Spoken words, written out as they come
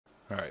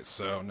Alright,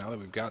 so now that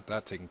we've got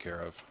that taken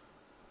care of,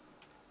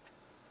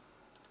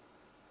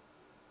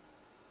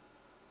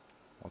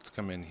 let's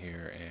come in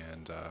here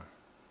and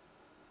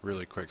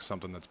really quick,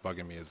 something that's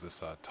bugging me is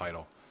this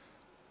title.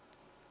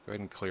 Go ahead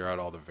and clear out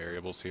all the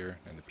variables here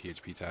and the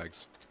PHP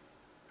tags,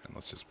 and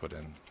let's just put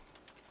in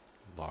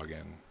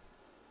login,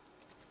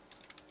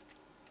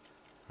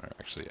 or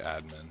actually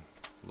admin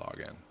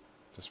login,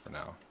 just for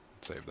now.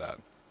 Save that.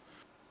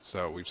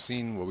 So we've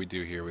seen what we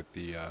do here with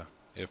the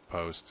if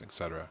post,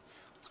 etc.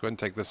 Let's go ahead and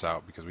take this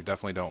out because we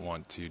definitely don't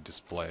want to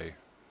display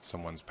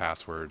someone's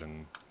password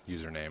and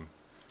username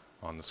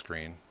on the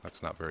screen.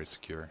 That's not very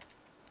secure.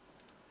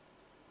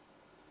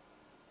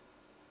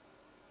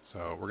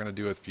 So we're going to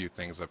do a few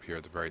things up here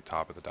at the very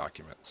top of the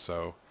document.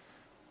 So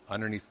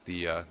underneath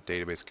the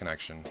database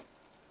connection,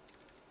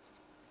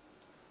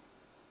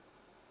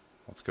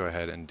 let's go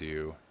ahead and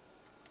do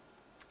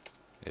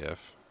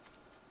if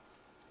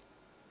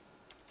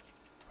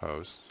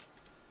post.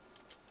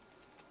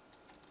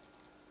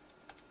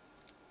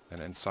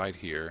 And inside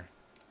here,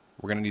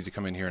 we're going to need to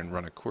come in here and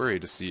run a query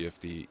to see if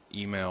the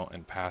email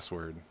and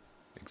password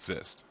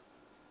exist.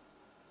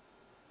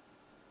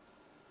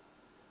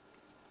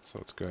 So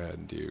let's go ahead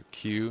and do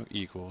q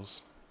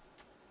equals.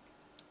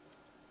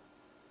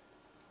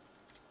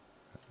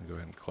 Go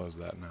ahead and close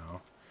that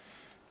now.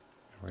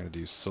 We're going to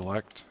do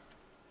select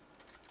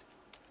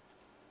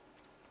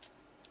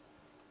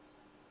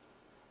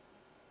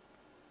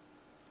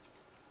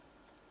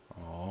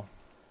all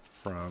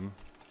from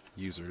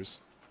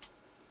users.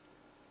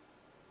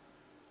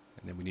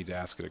 And then we need to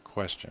ask it a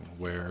question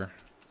where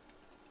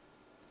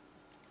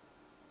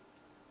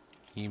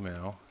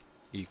email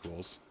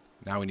equals.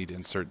 Now we need to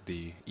insert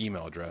the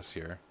email address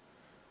here.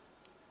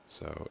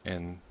 So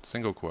in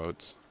single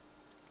quotes,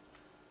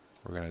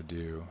 we're going to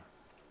do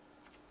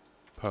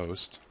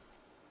post.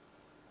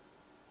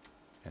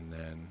 And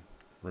then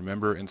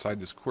remember, inside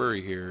this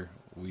query here,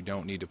 we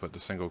don't need to put the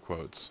single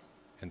quotes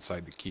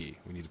inside the key.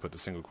 We need to put the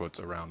single quotes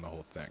around the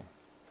whole thing.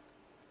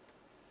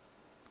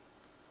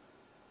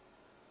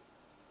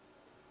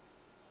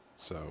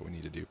 So we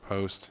need to do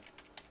post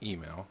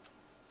email,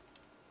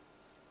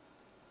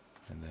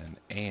 and then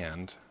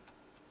and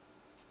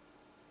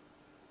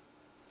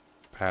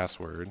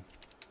password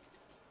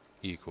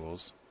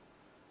equals.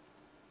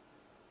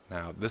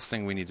 Now this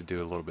thing we need to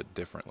do a little bit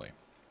differently,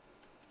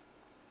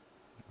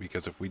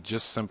 because if we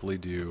just simply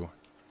do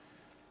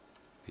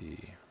the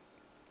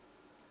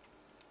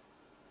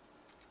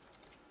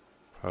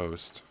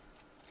post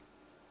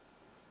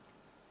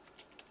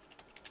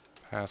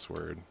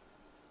password,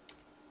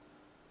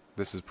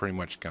 this is pretty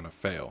much going to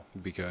fail,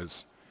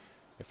 because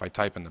if I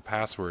type in the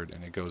password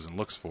and it goes and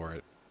looks for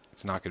it,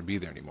 it's not going to be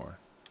there anymore.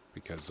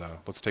 Because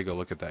let's take a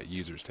look at that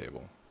users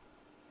table.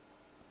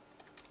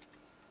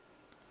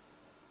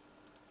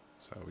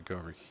 So we go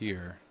over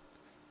here,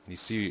 and you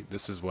see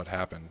this is what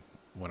happened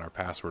when our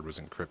password was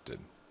encrypted.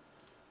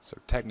 So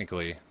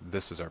technically,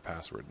 this is our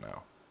password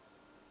now.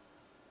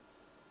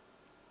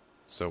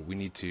 So we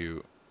need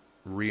to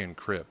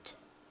re-encrypt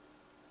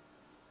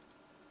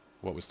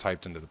what was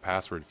typed into the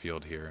password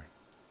field here,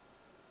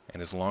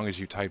 and as long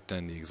as you typed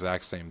in the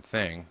exact same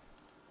thing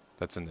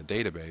that's in the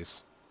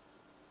database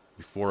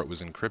before it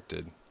was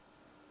encrypted,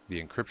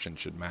 the encryption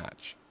should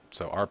match.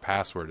 So our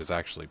password is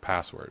actually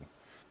password.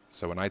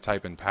 So when I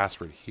type in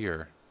password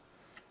here,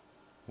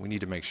 we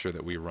need to make sure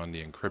that we run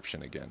the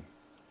encryption again.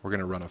 We're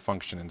going to run a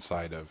function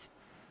inside of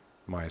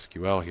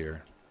MySQL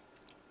here.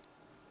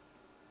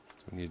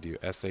 So we need to do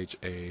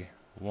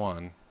SHA1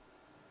 and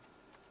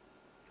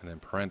then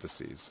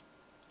parentheses.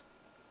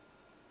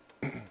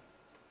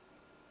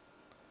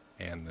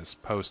 And this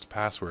post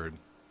password,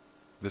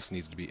 this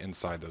needs to be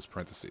inside those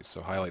parentheses.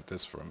 So highlight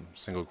this from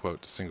single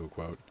quote to single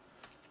quote,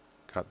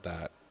 cut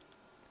that,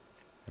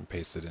 and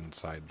paste it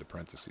inside the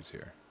parentheses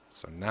here.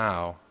 So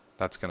now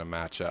that's going to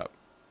match up.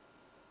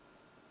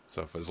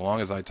 So if as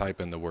long as I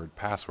type in the word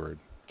password,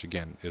 which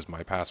again is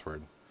my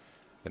password,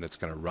 then it's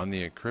going to run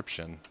the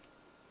encryption,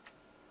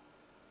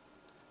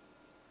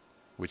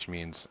 which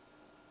means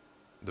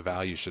the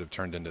value should have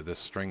turned into this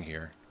string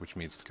here, which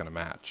means it's going to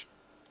match.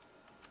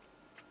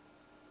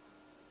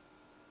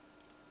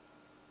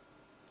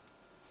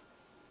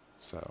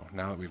 So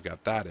now that we've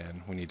got that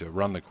in, we need to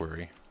run the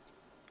query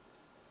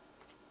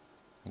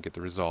and get the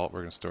result.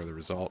 We're going to store the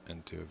result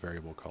into a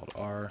variable called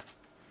r,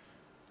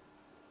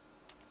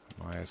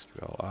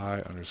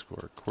 MySQL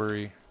underscore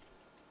query,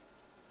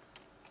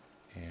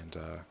 and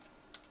to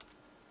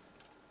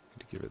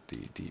give it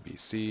the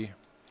dbc,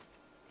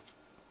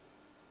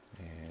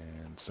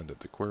 and send it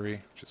the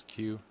query, which is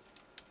q.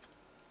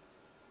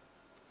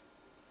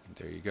 And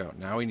there you go.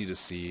 Now we need to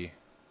see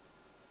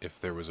if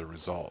there was a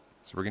result.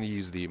 So we're going to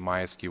use the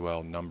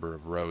MySQL number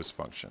of rows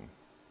function.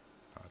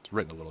 It's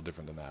written a little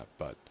different than that,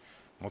 but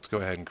let's go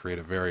ahead and create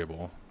a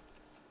variable.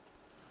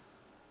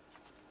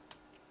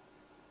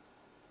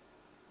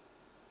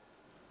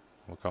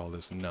 We'll call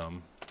this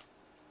num.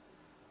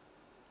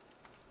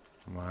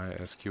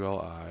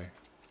 MySQL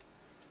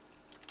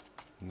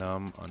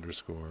num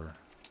underscore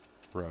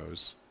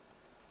rows.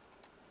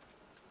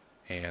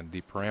 and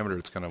the parameter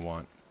it's going to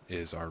want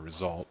is our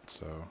result,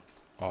 so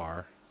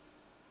R,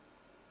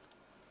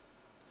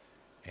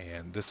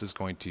 and this is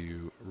going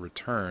to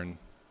return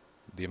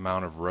the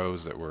amount of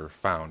rows that were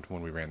found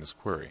when we ran this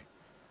query.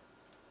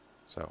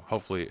 So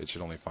hopefully it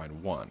should only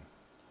find 1,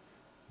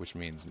 which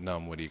means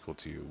num would equal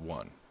to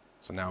 1.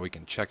 So now we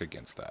can check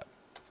against that.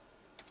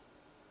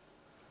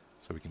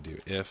 So we can do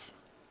if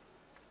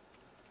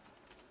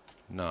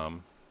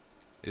num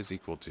is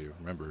equal to,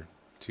 remember,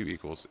 2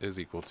 equals is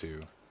equal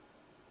to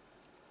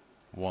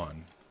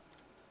 1,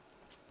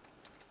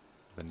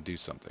 then do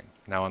something.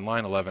 Now on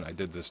line 11 I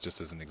did this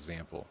just as an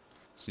example.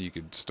 So you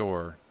could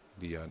store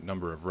the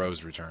number of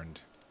rows returned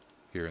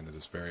here into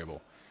this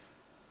variable.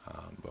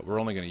 But we're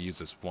only going to use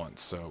this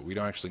once, so we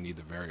don't actually need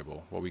the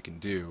variable. What we can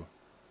do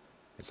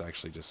is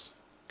actually just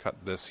cut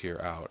this here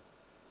out,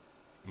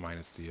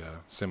 minus the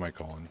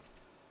semicolon,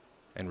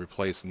 and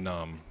replace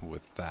num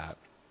with that.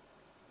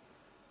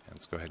 And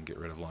let's go ahead and get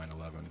rid of line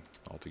 11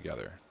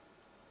 altogether.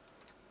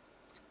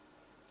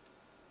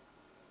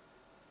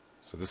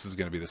 So this is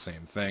going to be the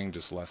same thing,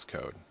 just less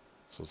code.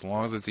 So as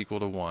long as it's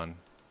equal to 1,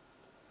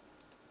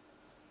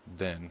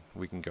 then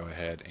we can go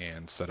ahead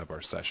and set up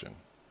our session.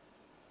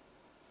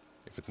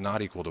 If it's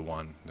not equal to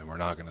 1, then we're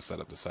not going to set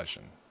up the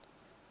session.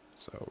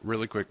 So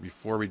really quick,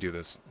 before we do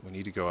this, we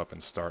need to go up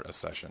and start a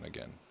session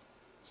again.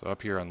 So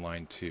up here on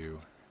line 2,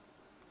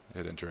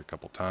 hit enter a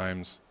couple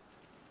times.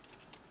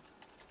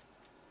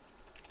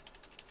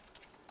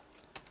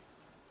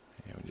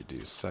 And we need to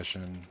do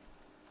session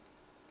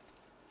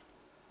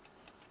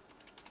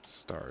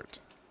start.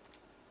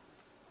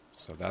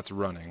 So that's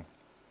running.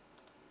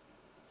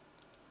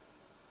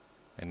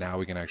 And now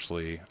we can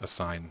actually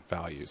assign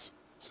values.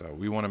 So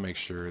we want to make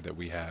sure that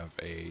we have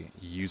a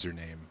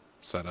username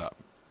set up,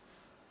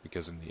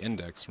 because in the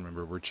index,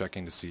 remember, we're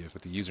checking to see if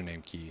the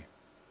username key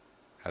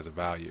has a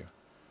value.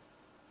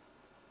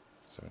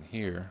 So in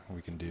here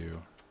we can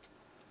do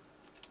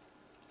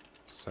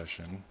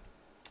session,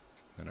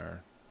 then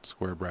our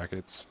square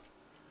brackets,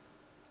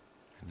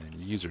 and then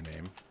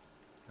username.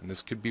 And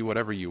this could be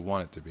whatever you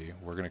want it to be.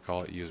 We're going to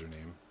call it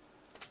username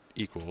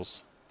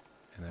equals,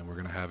 and then we're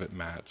going to have it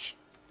match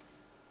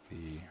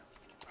the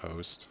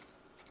post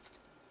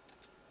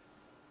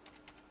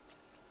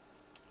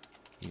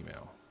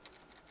email.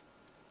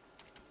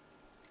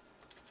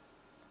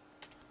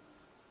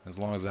 As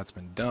long as that's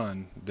been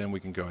done, then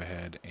we can go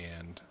ahead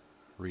and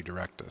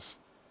redirect us.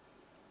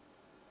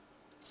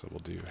 So we'll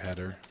do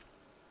header,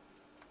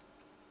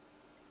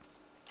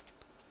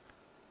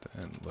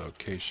 then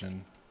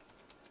location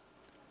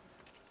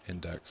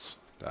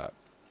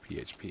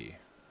index.php.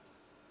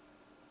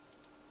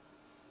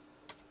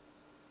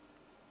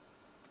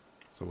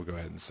 So we'll go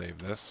ahead and save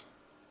this.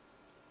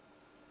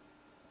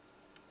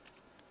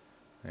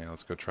 And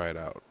let's go try it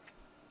out.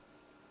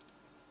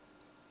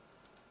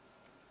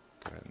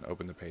 Go ahead and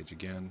open the page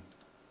again.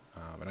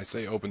 And I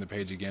say open the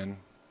page again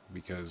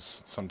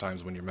because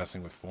sometimes when you're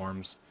messing with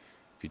forms,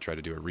 if you try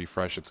to do a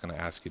refresh, it's going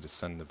to ask you to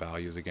send the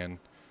values again.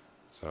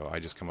 So I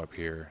just come up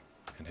here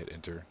and hit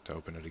enter to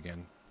open it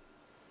again.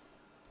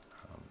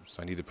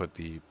 So I need to put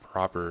the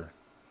proper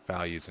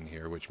values in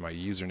here, which my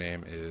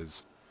username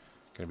is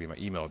going to be my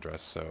email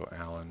address, so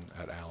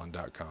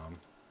alan@alan.com.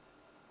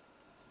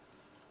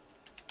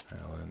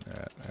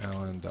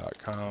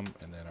 alan@alan.com,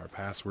 and then our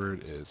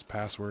password is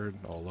password,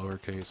 all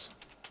lowercase.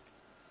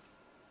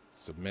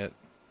 Submit.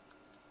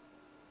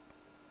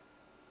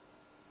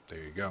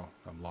 There you go.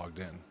 I'm logged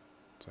in.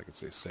 So I can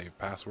say save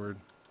password.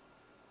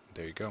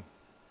 There you go.